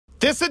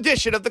This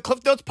edition of the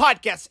Cliff Notes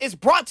Podcast is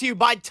brought to you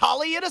by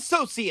Tully and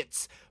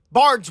Associates,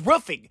 Barnes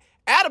Roofing,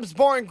 Adams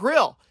Bar and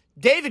Grill,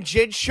 David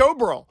Jid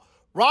Showbro,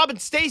 Rob and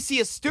Stacy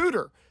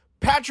Studer,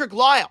 Patrick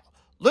Lyle,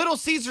 Little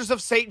Caesars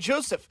of St.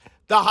 Joseph,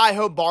 The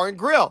Hi-Ho Bar and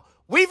Grill,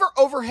 Weaver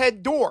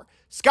Overhead Door,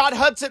 Scott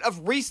Hudson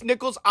of Reese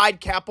Nichols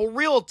Idcapel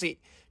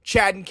Realty,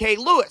 Chad and Kay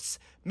Lewis,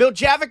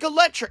 Miljavik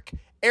Electric,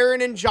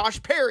 Aaron and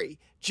Josh Perry,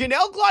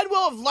 Janelle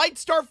Glidewell of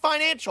Lightstar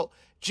Financial,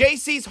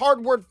 JC's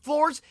Hardwood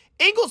Floors,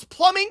 Ingles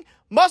Plumbing,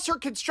 Musser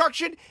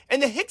Construction,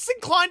 and the Hickson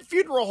Klein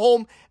Funeral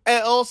Home,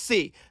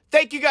 LLC.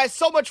 Thank you guys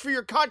so much for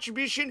your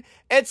contribution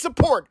and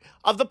support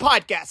of the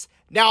podcast.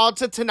 Now on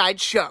to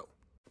tonight's show.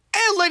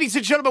 And ladies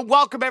and gentlemen,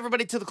 welcome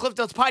everybody to the Cliff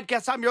Notes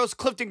Podcast. I'm your host,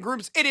 Clifton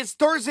Grooms. It is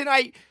Thursday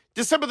night,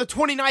 December the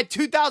 29th,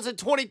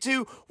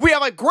 2022. We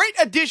have a great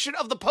edition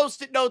of the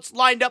Post-it Notes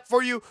lined up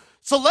for you.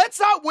 So let's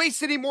not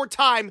waste any more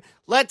time.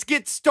 Let's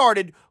get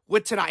started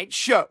with tonight's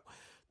show.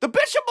 The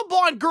Bishop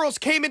LeBlond girls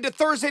came into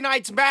Thursday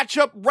night's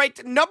matchup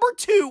ranked number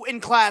 2 in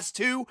Class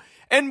 2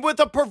 and with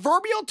a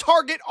proverbial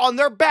target on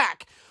their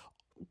back.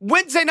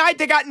 Wednesday night,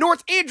 they got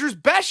North Andrews'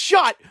 best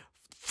shot.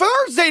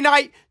 Thursday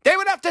night, they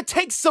would have to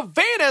take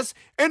Savannah's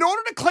in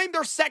order to claim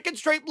their second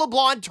straight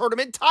LeBlond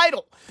tournament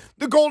title.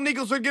 The Golden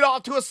Eagles would get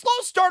off to a slow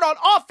start on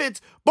offense,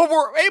 but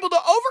were able to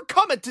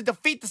overcome it to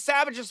defeat the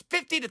Savages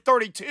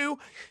 50-32.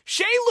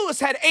 Shay Lewis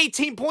had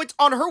 18 points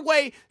on her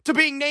way to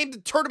being named the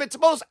tournament's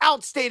most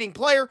outstanding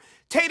player.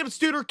 Tatum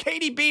Studer,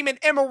 Katie Beam, and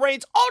Emma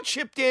Raines all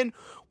chipped in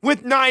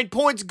with 9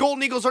 points.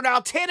 Golden Eagles are now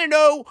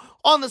 10-0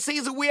 on the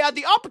season. We had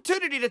the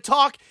opportunity to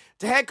talk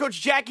to head coach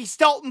Jackie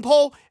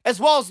Steltenpole, as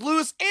well as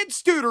Lewis and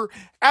Studer,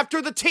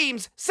 after the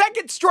team's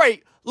second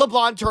straight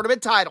LeBlond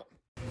tournament title.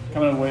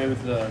 Coming away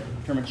with the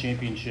tournament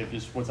championship,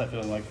 just what's that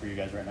feeling like for you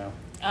guys right now?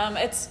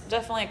 It's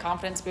definitely a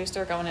confidence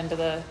booster going into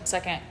the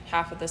second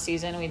half of the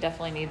season. We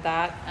definitely need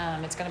that.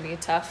 It's going to be a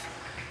tough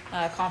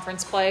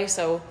conference play,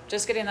 so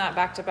just getting that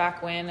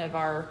back-to-back win of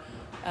our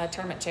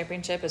tournament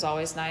championship is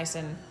always nice,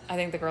 and I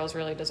think the girls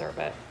really deserve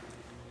it.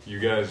 You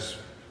guys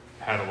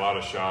had a lot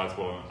of shots.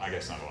 Well, I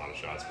guess not a lot of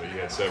shots, but you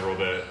had several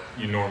that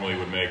you normally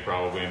would make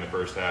probably in the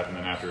first half, and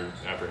then after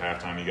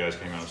halftime, you guys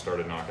came out and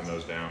started knocking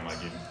those down like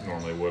you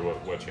normally would.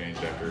 What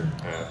changed after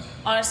half?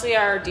 Honestly,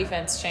 our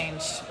defense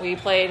changed. We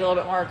played a little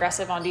bit more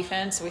aggressive on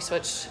defense. We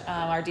switched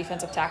our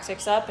defensive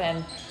tactics up,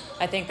 and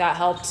I think that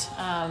helped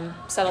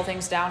settle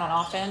things down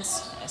on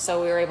offense.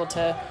 So we were able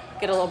to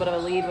get a little bit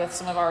of a lead with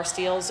some of our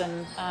steals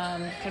and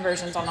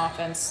conversions on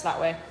offense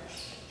that way.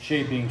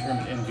 Shay being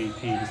tournament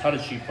MVP, how did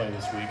she play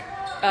this week?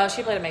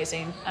 She played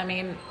amazing. I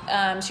mean,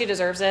 she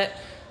deserves it,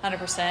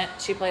 100%.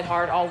 She played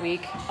hard all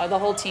week. The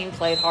whole team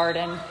played hard,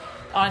 and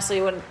honestly,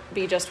 it wouldn't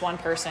be just one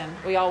person.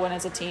 We all win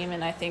as a team,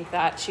 and I think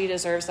that she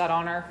deserves that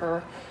honor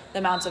for the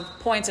amounts of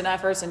points and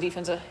efforts and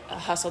defensive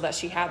hustle that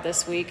she had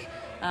this week.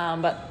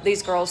 But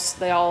these girls,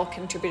 they all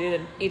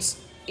contributed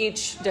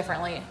each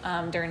differently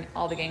during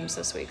all the games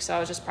this week. So I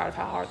was just proud of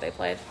how hard they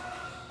played.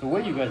 The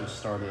way you guys have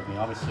started, I mean,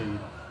 obviously,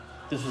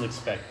 this was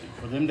expected.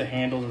 For them to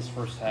handle this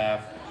first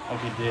half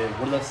like they did,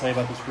 what does that say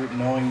about this group,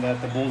 knowing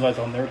that the bullseye's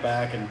on their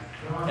back and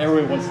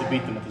everybody wants to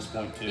beat them at this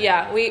point, too?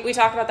 Yeah, we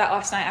talked about that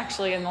last night,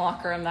 actually, in the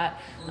locker room, that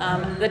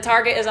the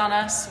target is on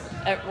us.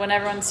 When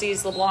everyone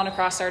sees LeBlond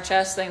across our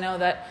chest, they know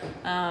that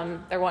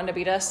they're wanting to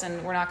beat us,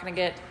 and we're not going to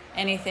get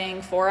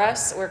anything for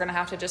us. We're going to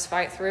have to just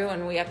fight through,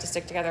 and we have to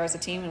stick together as a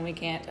team, and we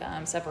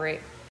can't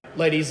separate.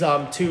 Ladies,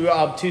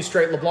 two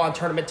straight LeBlond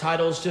tournament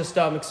titles. Just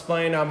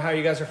explain how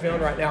you guys are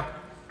feeling right now.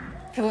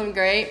 Feeling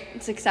great.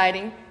 It's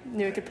exciting.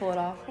 Knew we could pull it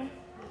off.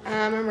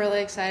 I'm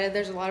really excited.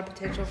 There's a lot of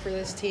potential for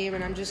this team,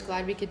 and I'm just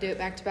glad we could do it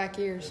back-to-back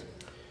years.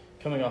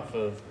 Coming off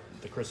of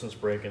the Christmas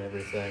break and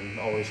everything,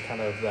 always kind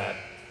of that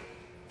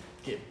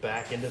get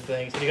back into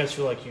things. How do you guys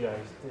feel like you guys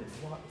did?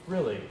 What?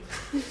 Really?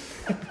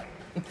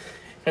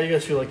 How do you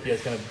guys feel like you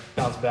guys kind of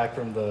bounced back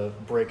from the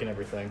break and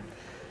everything?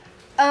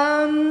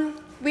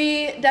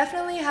 We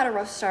definitely had a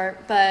rough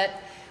start, but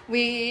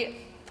we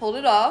pulled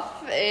it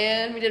off,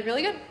 and we did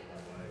really good.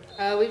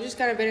 We've just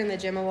kind of been in the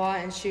gym a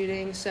lot and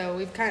shooting, so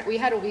we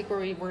had a week where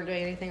we weren't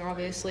doing anything,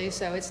 obviously,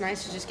 so it's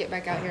nice to just get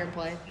back out here and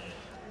play.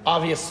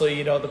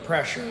 Obviously, the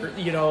pressure,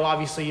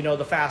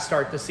 the fast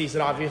start this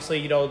season,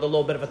 obviously, the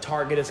little bit of a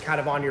target is kind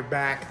of on your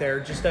back there.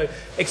 Just to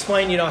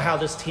explain, how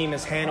this team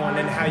is handling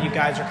and how you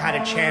guys are kind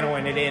of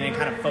channeling it in and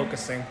kind of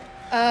focusing.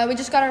 We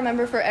just got to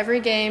remember for every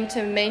game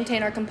to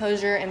maintain our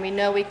composure, and we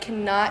know we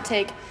cannot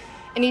take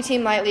any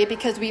team lightly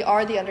because we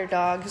are the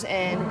underdogs,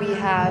 and we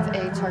have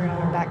a target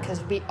on our back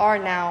because we are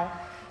now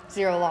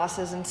 0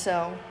 losses, and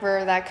so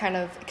we're that kind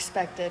of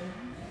expected.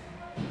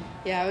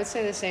 Yeah, I would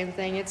say the same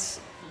thing.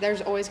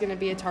 There's always going to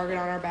be a target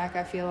on our back,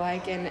 I feel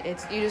like, and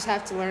you just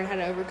have to learn how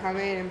to overcome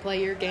it and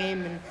play your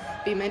game and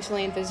be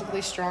mentally and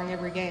physically strong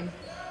every game.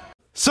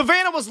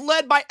 Savannah was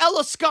led by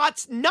Ella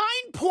Scott's 9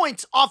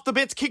 points off the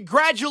bench.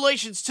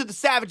 Congratulations to the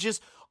Savages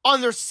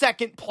on their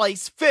second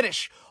place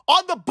finish.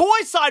 On the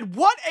boys' side,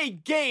 what a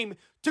game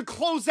to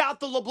close out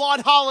the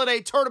LeBlond Holiday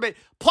Tournament.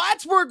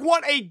 Plattsburgh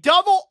won a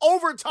double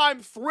overtime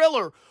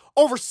thriller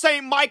over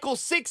St. Michael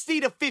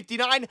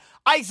 60-59.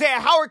 Isaiah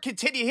Howard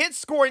continued his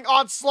scoring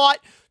onslaught,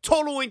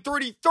 totaling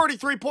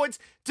 33 points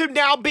to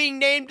now being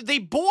named the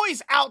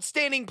boys'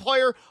 outstanding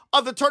player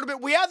of the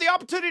tournament. We had the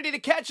opportunity to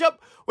catch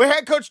up with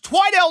head coach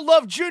Twydell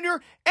Love Jr.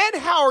 and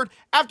Howard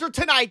after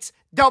tonight's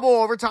double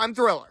overtime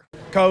thriller.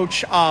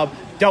 Coach,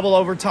 double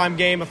overtime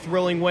game, a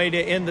thrilling way to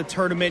end the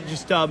tournament.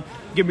 Just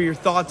give me your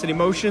thoughts and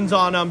emotions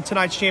on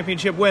tonight's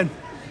championship win.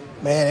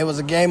 Man, it was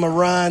a game of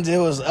runs. It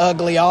was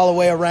ugly all the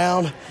way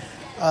around.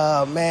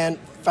 Man,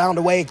 found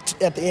a way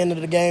at the end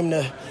of the game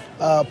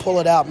to pull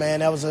it out,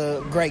 man. That was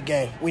a great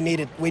game. We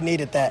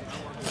needed that.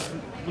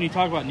 When you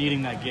talk about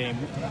needing that game,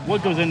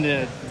 what goes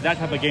into that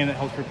type of game that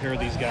helps prepare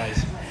these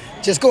guys?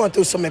 Just going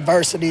through some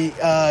adversity,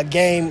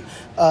 adversities.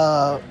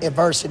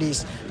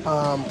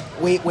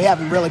 We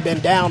haven't really been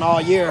down all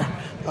year,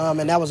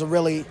 and that was a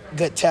really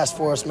good test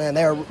for us, man.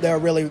 They're a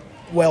really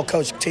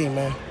well-coached team,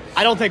 man.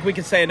 I don't think we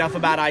can say enough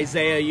about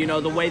Isaiah. You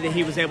know, the way that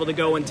he was able to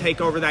go and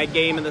take over that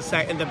game in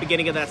the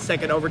beginning of that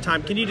second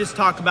overtime. Can you just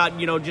talk about,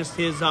 you know, just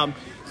his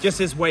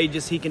way,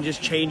 he can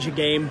just change a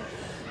game?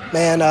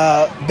 Man,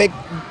 big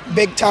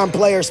time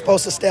player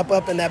supposed to step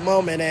up in that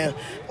moment, and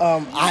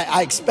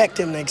I expect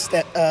him to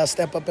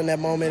step up in that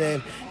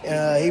moment,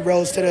 and he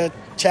rose to the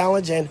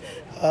challenge and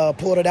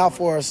pulled it out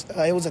for us.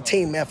 It was a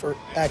team effort,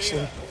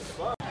 actually.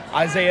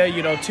 Isaiah,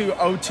 you know,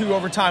 2-2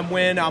 overtime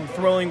win,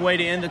 thrilling way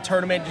to end the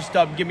tournament. Just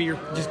give me your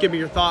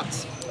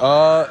thoughts.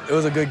 It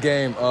was a good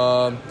game.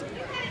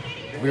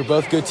 We were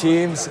both good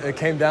teams. It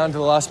came down to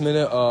the last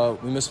minute.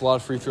 We missed a lot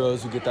of free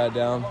throws. We get that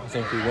down. I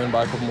think we win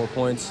by a couple more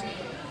points.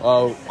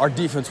 Our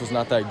defense was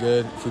not that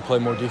good. If we play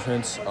more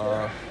defense,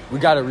 we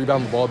got to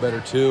rebound the ball better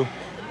too.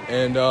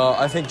 And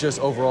I think just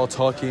overall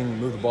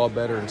move the ball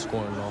better and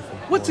scoring often.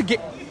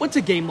 What's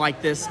a game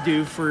like this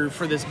do for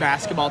this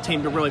basketball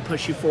team to really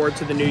push you forward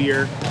to the new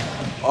year?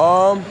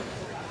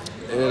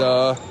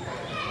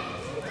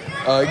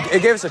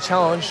 It gave us a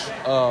challenge.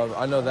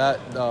 I know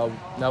that.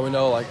 Now we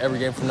know, like, every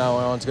game from now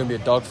on, it's going to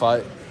be a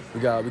dogfight.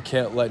 We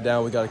can't let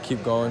down. We got to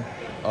keep going.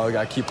 We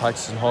got to keep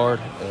practicing hard,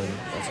 and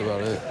that's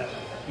about it.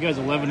 You guys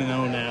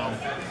 11-0 now.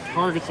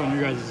 Targets on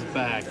your guys'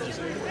 back.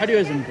 Just how do you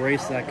guys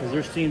embrace that? Because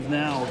there's teams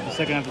now, the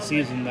second half of the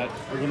season, that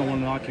are going to want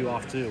to knock you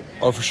off too.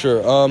 Oh, for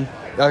sure.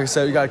 Like I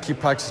said, we got to keep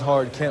practicing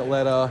hard. You can't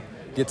let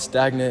get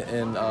stagnant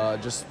and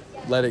just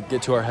let it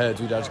get to our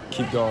heads. We got to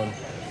keep going.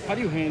 How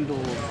do you handle,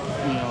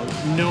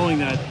 knowing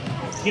that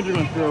teams are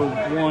going to throw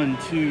 1,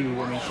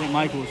 2? I mean, St.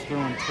 Michael is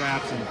throwing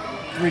traps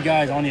and 3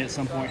 guys on you at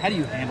some point. How do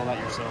you handle that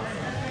yourself?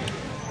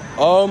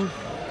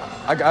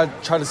 I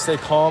try to stay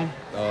calm.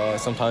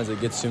 Sometimes it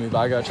gets to me, but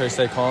I gotta try to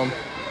stay calm.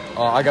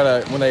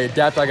 When they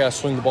adapt, I gotta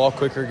swing the ball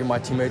quicker, get my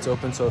teammates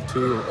open. So if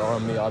 2 are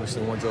on me,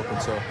 obviously 1's open.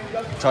 So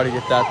try to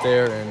get that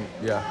there and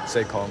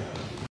stay calm.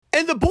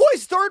 In the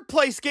boys'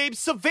 third-place game,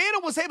 Savannah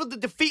was able to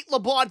defeat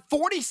LeBlond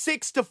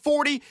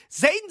 46-40.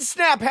 Zayden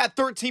Snap had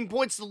 13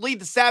 points to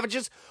lead the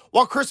Savages,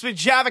 while Crispin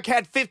Javik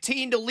had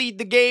 15 to lead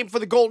the game for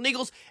the Golden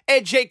Eagles,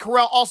 and Jay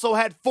Carell also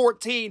had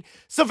 14.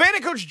 Savannah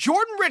coach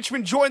Jordan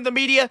Richmond joined the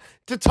media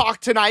to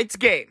talk tonight's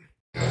game.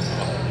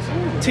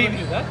 TV,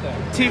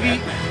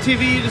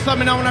 just let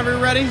me know whenever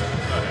you're ready.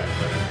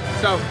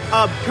 So,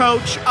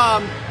 Coach,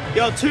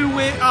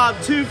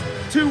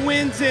 2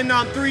 wins in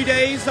 3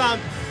 days.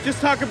 Just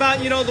talk about,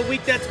 the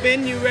week that's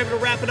been. You were able to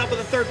wrap it up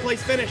with a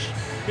third-place finish.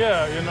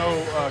 Yeah,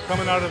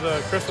 coming out of the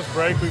Christmas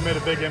break, we made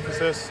a big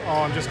emphasis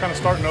on just kind of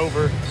starting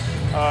over.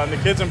 And the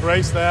kids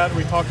embraced that.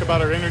 We talked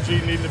about our energy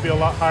needing to be a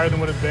lot higher than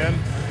what it had been.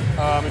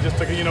 It just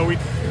took, we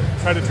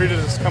tried to treat it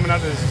as coming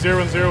out as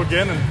 0-0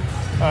 again. And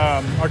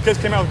our kids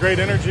came out with great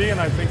energy, and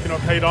I think,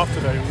 it paid off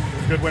today. It was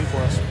a good win for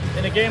us.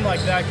 In a game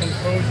like that,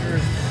 composure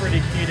is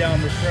pretty key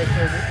down the stretch.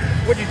 So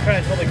what do you kind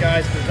of tell the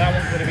guys? Because that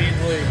one could have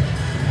easily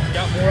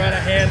got more out of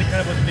hand,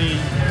 kind of with the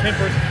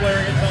tempers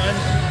flaring at times.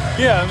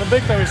 Yeah, and the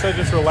big thing we said,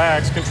 just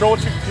relax. Control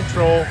what you can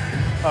control.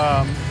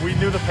 We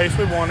knew the pace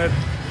we wanted.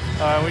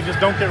 We just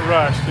don't get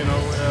rushed,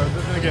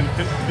 Again,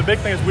 the big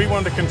thing is we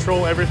wanted to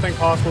control everything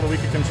possible that we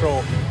could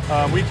control.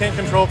 We can't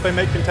control if they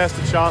make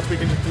contested shots. We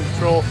can just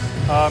control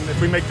if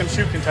we make them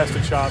shoot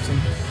contested shots and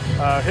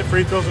hit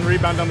free throws and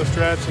rebound down the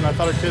stretch. And I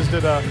thought our kids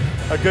did a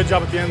good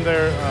job at the end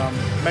there,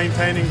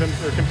 maintaining them,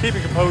 or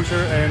keeping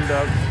composure and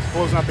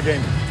closing out the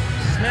game.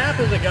 Snap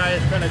is a guy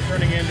that's kind of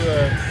turning into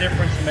a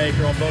difference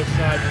maker on both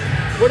sides.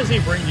 What does he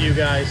bring to you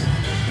guys?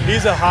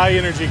 He's a high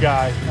energy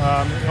guy,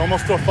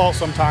 almost to a fault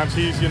sometimes.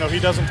 He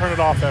doesn't turn it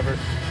off ever.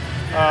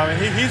 And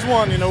he's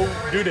one,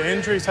 due to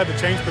injuries, had to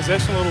change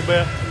position a little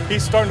bit.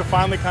 He's starting to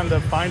finally kind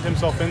of find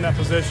himself in that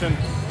position.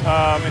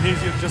 And he's,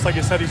 just like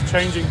you said, he's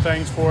changing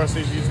things for us.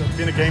 He's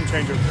being a game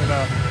changer. And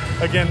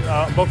again,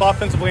 both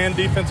offensively and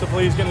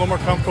defensively, he's getting a little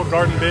more comfortable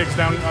guarding bigs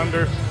down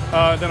under.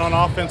 Then on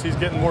offense, he's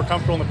getting more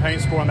comfortable in the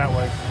paint, scoring that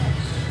way.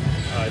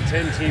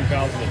 10 team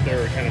fouls in the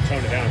third, kind of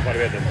toned it down quite a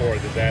bit in the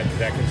fourth. Does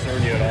that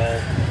concern you at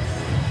all?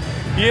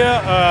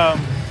 Yeah,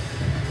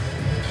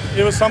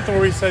 it was something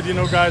where we said,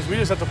 guys, we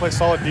just have to play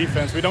solid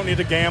defense. We don't need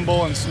to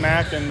gamble and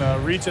smack and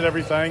reach at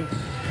everything.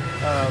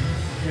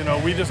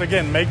 we just,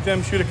 again, make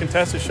them shoot a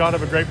contested shot,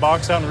 have a great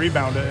box out, and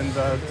rebound it. And,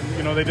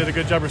 they did a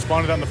good job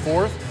responding to that in the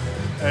fourth.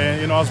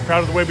 And, I was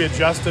proud of the way we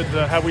adjusted,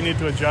 how we need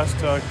to adjust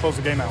to close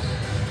the game out.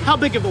 How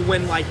big of a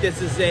win like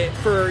this is it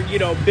for,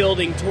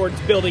 building towards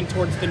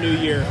the new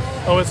year?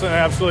 Oh, it's an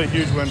absolutely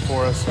huge win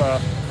for us.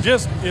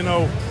 Just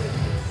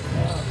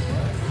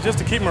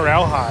to keep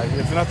morale high,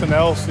 if nothing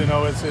else.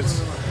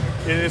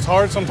 It's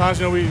hard sometimes.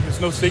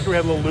 It's no secret we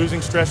had a little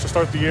losing stretch to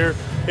start the year.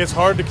 It's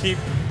hard to keep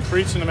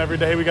preaching them every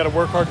day. We got to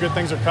work hard. Good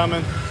things are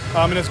coming,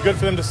 and it's good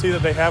for them to see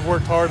that they have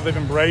worked hard. They've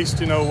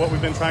embraced, what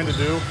we've been trying to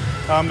do.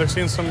 They're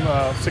seeing some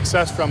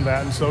success from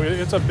that, and so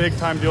it's a big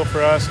time deal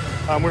for us.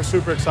 We're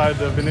super excited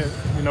to have been,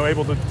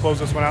 able to close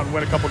this one out and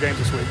win a couple games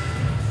this week.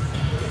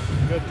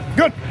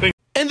 Good.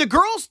 In the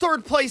girls'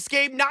 third place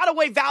game,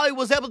 Nottoway Valley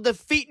was able to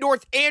defeat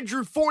North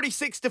Andrew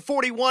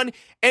 46-41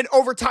 in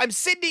overtime.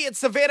 Sydney and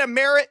Savannah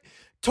Merritt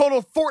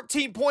totaled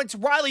 14 points.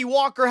 Riley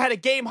Walker had a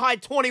game-high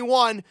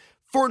 21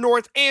 for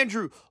North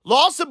Andrew.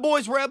 Lawson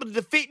boys were able to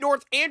defeat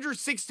North Andrew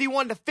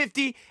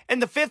 61-50 in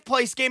the fifth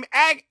place game.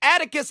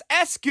 Atticus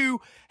Escu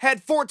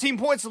had 14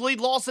 points to lead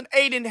Lawson.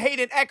 Hayden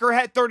Ecker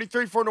had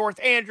 33 for North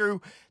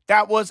Andrew.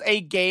 That was a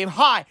game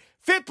high.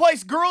 Fifth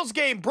place girls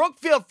game,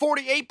 Brookfield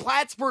 48,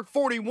 Plattsburgh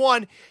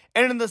 41.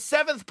 And in the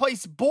seventh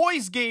place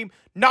boys game,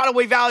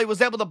 Nottoway Valley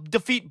was able to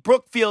defeat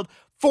Brookfield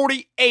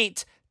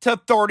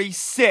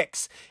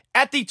 48-36.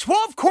 At the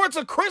 12 Courts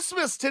of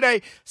Christmas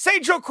today,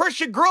 St. Joe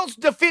Christian girls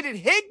defeated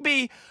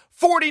Higbee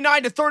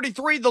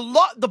 49-33.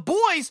 The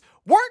boys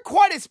weren't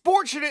quite as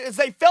fortunate as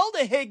they fell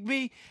to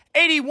Higbee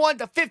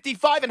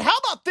 81-55. And how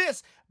about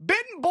this?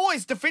 Benton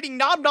boys defeating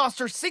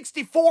Knobnoster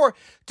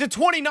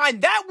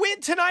 64-29. That win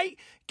tonight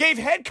gave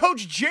head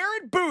coach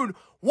Jared Boone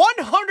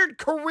 100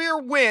 career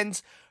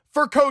wins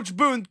for Coach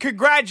Boone.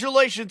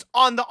 Congratulations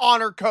on the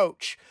honor,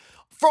 Coach.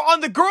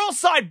 On the girls'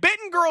 side,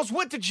 Benton girls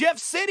went to Jeff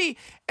City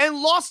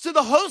and lost to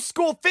the host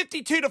school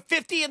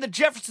 52-50 in the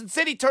Jefferson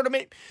City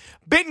tournament.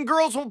 Benton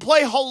girls will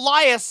play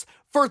Helias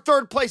for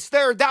third place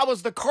there. That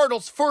was the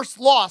Cardinals' first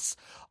loss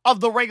of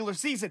the regular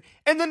season.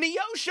 In the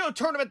Neosho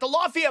tournament, the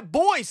Lafayette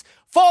boys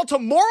fall to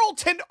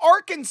Morrilton,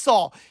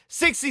 Arkansas,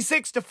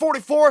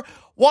 66-44,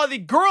 while the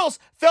girls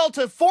fell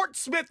to Fort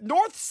Smith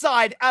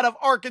Northside out of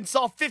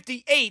Arkansas,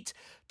 58-32.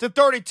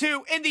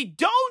 In the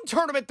Doane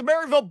tournament, the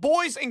Maryville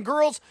boys and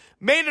girls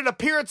made an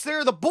appearance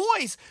there. The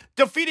boys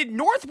defeated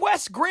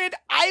Northwest Grand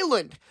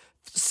Island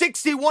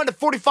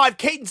 61-45.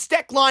 Caden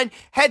Steckline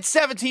had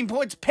 17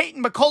 points.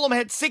 Peyton McCollum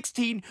had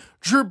 16.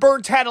 Drew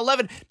Burns had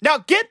 11. Now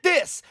get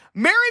this.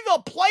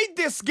 Maryville played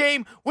this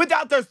game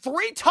without their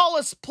three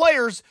tallest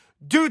players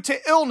due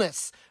to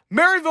illness.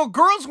 Maryville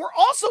girls were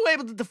also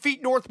able to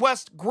defeat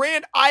Northwest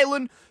Grand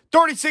Island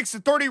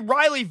 36-30.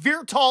 Riley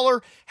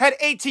Viertaler had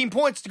 18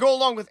 points to go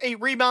along with 8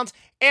 rebounds.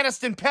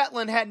 Aniston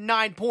Petlin had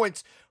 9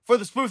 points for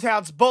the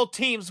Smoothhounds. Both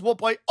teams will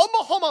play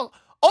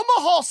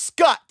Omaha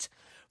Scott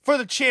for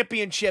the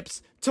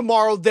championships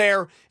tomorrow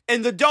there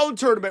in the Doane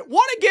tournament.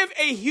 Want to give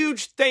a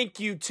huge thank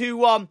you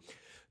to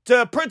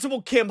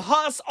Principal Kim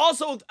Huss.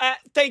 Also,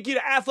 thank you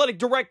to Athletic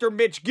Director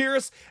Mitch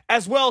Gearis,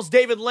 as well as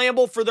David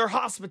Lamble for their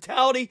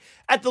hospitality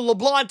at the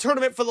LeBlond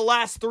tournament for the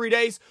last 3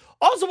 days.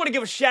 Also want to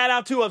give a shout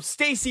out to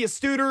Stacia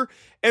Studer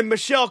and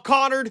Michelle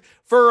Connard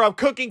for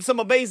cooking some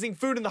amazing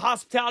food in the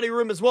hospitality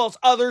room, as well as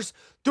others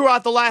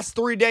throughout the last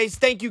 3 days.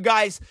 Thank you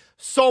guys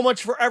so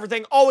much for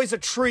everything. Always a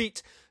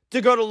treat to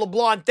go to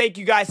LeBlond. Thank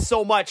you guys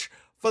so much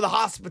for the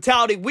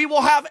hospitality. We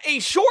will have a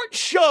short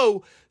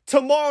show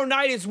tomorrow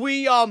night as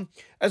we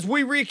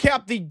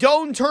recap the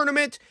Doane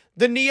tournament,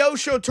 the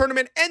Neosho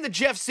tournament, and the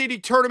Jeff City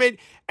tournament,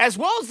 as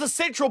well as the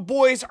Central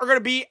boys are going to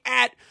be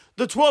at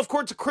the 12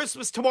 Courts of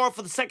Christmas tomorrow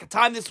for the second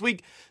time this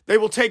week. They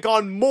will take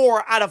on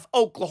Moore out of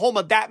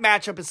Oklahoma. That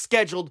matchup is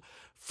scheduled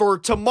for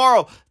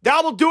tomorrow.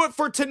 That will do it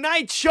for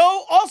tonight's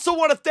show. Also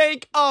want to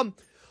thank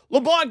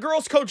LeBlond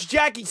girls coach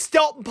Jackie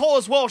Steltenpole,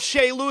 as well as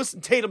Shay Lewis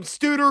and Tatum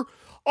Studer.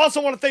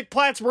 Also want to thank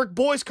Plattsburgh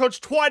boys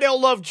coach Twydale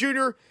Love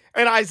Jr.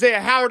 and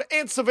Isaiah Howard,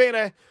 and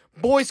Savannah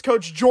boys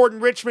coach Jordan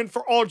Richmond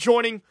for all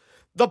joining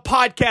the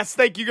podcast.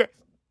 Thank you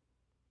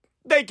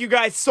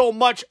guys so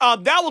much.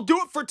 That will do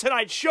it for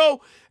tonight's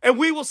show, and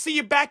we will see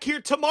you back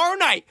here tomorrow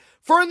night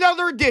for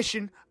another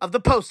edition of the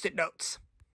Post-it Notes.